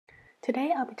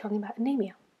Today I'll be talking about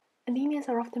anemia. Anemias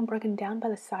are often broken down by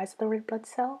the size of the red blood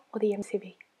cell or the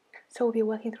MCV. So we'll be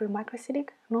working through microcytic,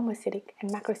 normocytic, and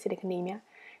macrocytic anemia,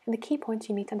 and the key points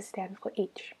you need to understand for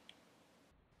each.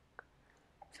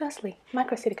 Firstly,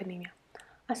 microcytic anemia.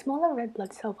 A smaller red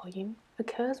blood cell volume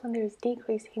occurs when there is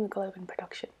decreased hemoglobin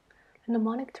production. The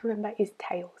mnemonic to remember is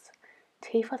TAILS.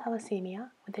 T for thalassemia,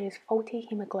 where there is faulty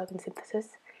hemoglobin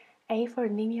synthesis, A for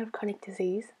anemia of chronic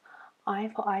disease,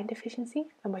 I for iron deficiency,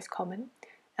 the most common,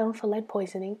 L for lead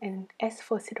poisoning, and S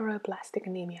for sideroblastic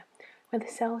anemia, where the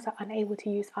cells are unable to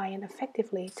use iron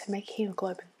effectively to make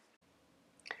hemoglobin.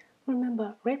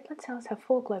 Remember, red blood cells have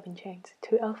 4 globin chains,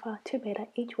 2 alpha, 2 beta,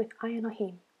 each with iron or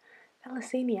heme.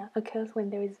 Thalassemia occurs when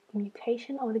there is a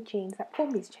mutation of the genes that form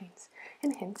these chains,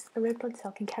 and hence the red blood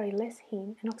cell can carry less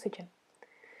heme and oxygen.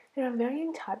 There are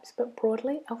varying types, but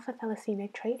broadly, alpha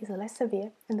thalassemia trait is less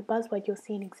severe, and the buzzword you'll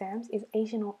see in exams is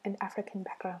Asian and African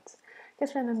backgrounds.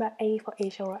 Just remember A for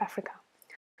Asia or Africa.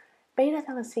 Beta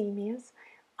thalassemias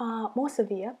are more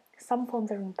severe. Some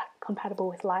forms are incompatible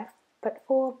with life, but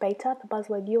for beta, the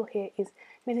buzzword you'll hear is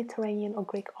Mediterranean or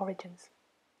Greek origins.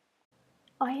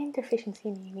 Iron deficiency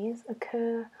anemias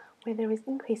occur where there is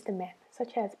increased demand,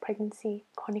 such as pregnancy,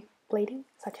 chronic bleeding,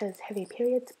 such as heavy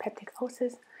periods, peptic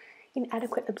ulcers,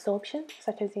 inadequate absorption,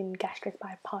 such as in gastric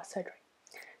bypass surgery.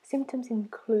 Symptoms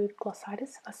include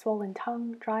glossitis, a swollen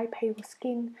tongue, dry pale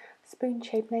skin,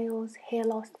 spoon-shaped nails, hair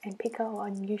loss, and pica or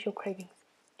unusual cravings.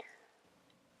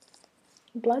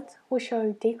 Bloods will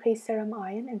show decreased serum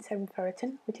iron and serum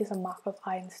ferritin, which is a marker of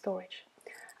iron storage.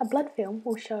 A blood film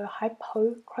will show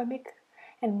hypochromic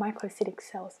and microcytic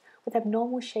cells with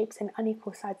abnormal shapes and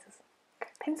unequal sizes.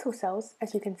 Pencil cells,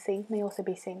 as you can see, may also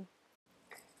be seen.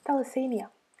 Thalassemia,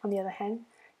 on the other hand,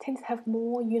 tends to have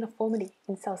more uniformity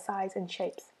in cell size and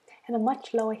shapes, and a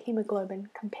much lower hemoglobin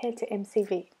compared to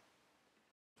MCV.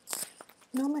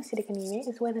 Normocytic anemia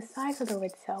is where the size of the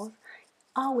red cells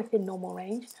are within normal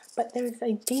range, but there is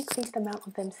a decreased amount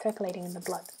of them circulating in the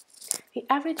blood. The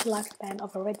average lifespan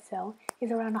of a red cell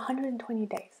is around 120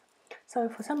 days, so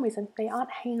for some reason they aren't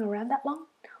hanging around that long,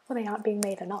 or they aren't being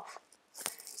made enough.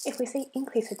 If we see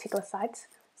increased reticulocytes,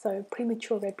 so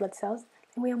premature red blood cells,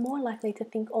 then we are more likely to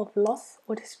think of loss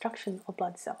or destruction of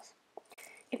blood cells.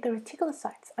 If the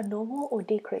reticulocytes are normal or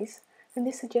decreased, then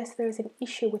this suggests there is an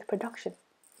issue with production.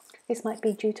 This might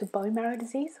be due to bone marrow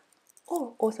disease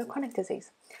or also chronic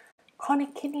disease.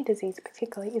 Chronic kidney disease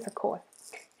particularly is a cause.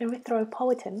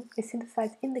 Erythropoietin is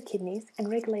synthesized in the kidneys and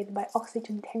regulated by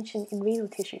oxygen tension in renal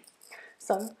tissue.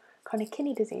 So, chronic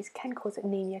kidney disease can cause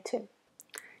anemia too.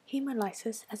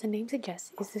 Hemolysis, as the name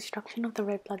suggests, is destruction of the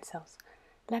red blood cells.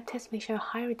 Lab tests may show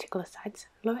high reticulocytes,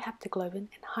 low haptoglobin,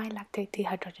 and high lactate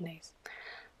dehydrogenase.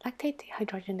 Lactate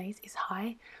dehydrogenase is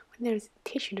high when there is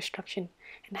tissue destruction,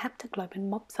 and haptoglobin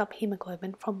mops up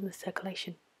hemoglobin from the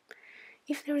circulation.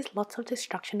 If there is lots of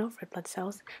destruction of red blood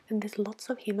cells, then there's lots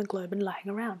of hemoglobin lying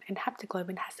around, and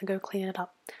haptoglobin has to go clean it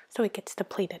up, so it gets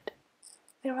depleted.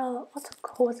 There are lots of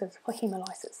causes for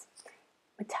hemolysis.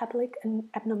 Metabolic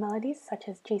abnormalities such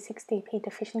as G6DP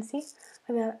deficiency,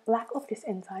 where the lack of this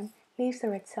enzyme leaves the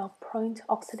red cell prone to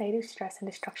oxidative stress and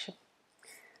destruction.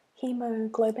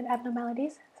 Hemoglobin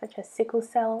abnormalities such as sickle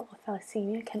cell or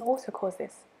thalassemia can also cause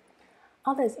this.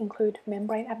 Others include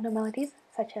membrane abnormalities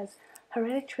such as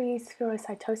hereditary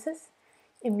spherocytosis,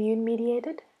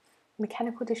 immune-mediated,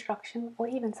 mechanical destruction, or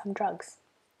even some drugs.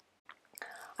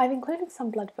 I've included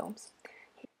some blood films.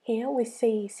 Here we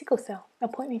see sickle cell, a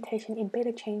point mutation in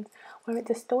beta chains where it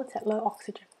distorts at low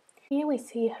oxygen. Here we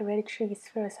see hereditary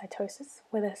spherocytosis,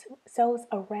 where the cells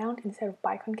are round instead of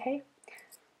biconcave.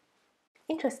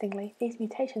 Interestingly, these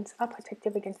mutations are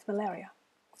protective against malaria.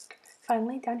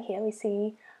 Finally, down here we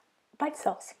see bite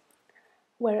cells,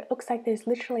 where it looks like there's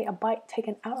literally a bite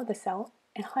taken out of the cell,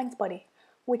 and Heinz body,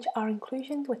 which are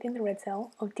inclusions within the red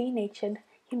cell of denatured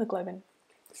hemoglobin.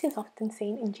 This is often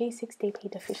seen in G6DP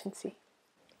deficiency.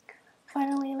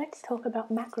 Finally, let's talk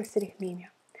about macrocytic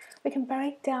anemia. We can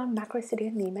break down macrocytic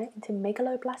anemia into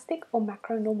megaloblastic or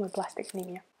macronormoblastic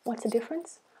anemia. What's the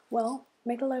difference? Well,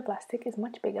 megaloblastic is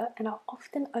much bigger and are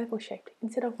often oval-shaped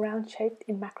instead of round-shaped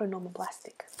in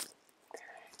macronormoblastic.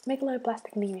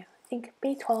 Megaloblastic anemia, think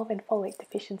B12 and folate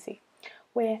deficiency,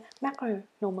 where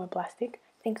macronormoblastic,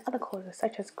 think other causes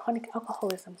such as chronic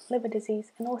alcoholism, liver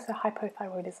disease, and also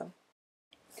hypothyroidism.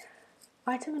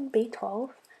 Vitamin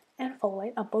B12 and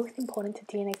folate are both important to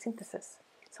DNA synthesis,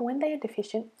 so when they are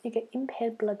deficient, you get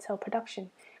impaired blood cell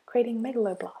production, creating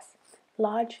megaloblasts,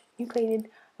 large nucleated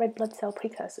red blood cell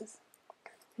precursors.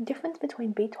 The difference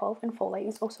between B12 and folate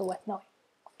is also worth knowing.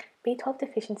 B12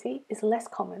 deficiency is less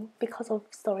common because of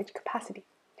storage capacity.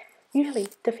 Usually,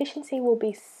 deficiency will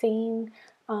be seen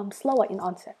slower in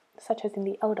onset, such as in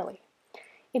the elderly.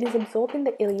 It is absorbed in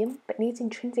the ileum but needs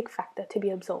intrinsic factor to be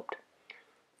absorbed.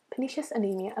 Pernicious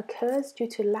anemia occurs due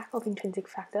to lack of intrinsic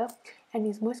factor and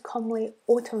is most commonly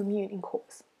autoimmune in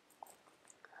course.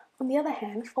 On the other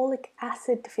hand, folic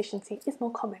acid deficiency is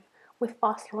more common, with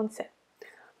faster onset.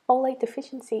 Folate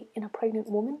deficiency in a pregnant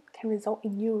woman can result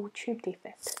in neural tube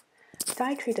defect.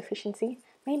 Dietary deficiency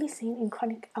may be seen in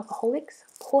chronic alcoholics,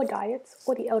 poor diets,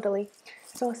 or the elderly,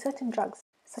 as well as certain drugs,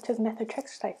 such as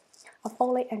methotrexate, a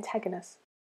folate antagonist.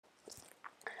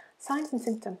 Signs and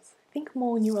symptoms. Think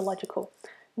more neurological.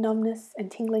 Numbness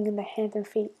and tingling in the hands and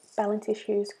feet, balance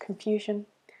issues, confusion.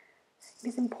 It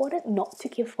is important not to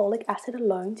give folic acid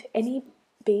alone to any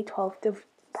B12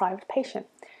 deprived patient,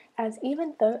 as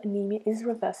even though anemia is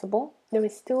reversible, there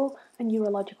is still a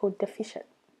neurological deficit.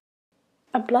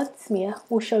 A blood smear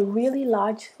will show really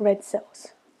large red cells.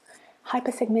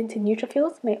 Hypersegmented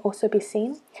neutrophils may also be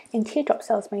seen, and teardrop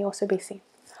cells may also be seen.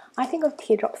 I think of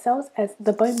teardrop cells as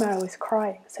the bone marrow is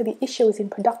crying, so the issue is in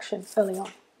production early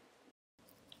on.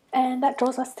 And that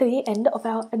draws us to the end of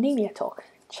our anemia talk.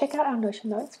 Check out our Notion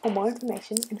notes for more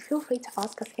information and feel free to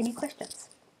ask us any questions.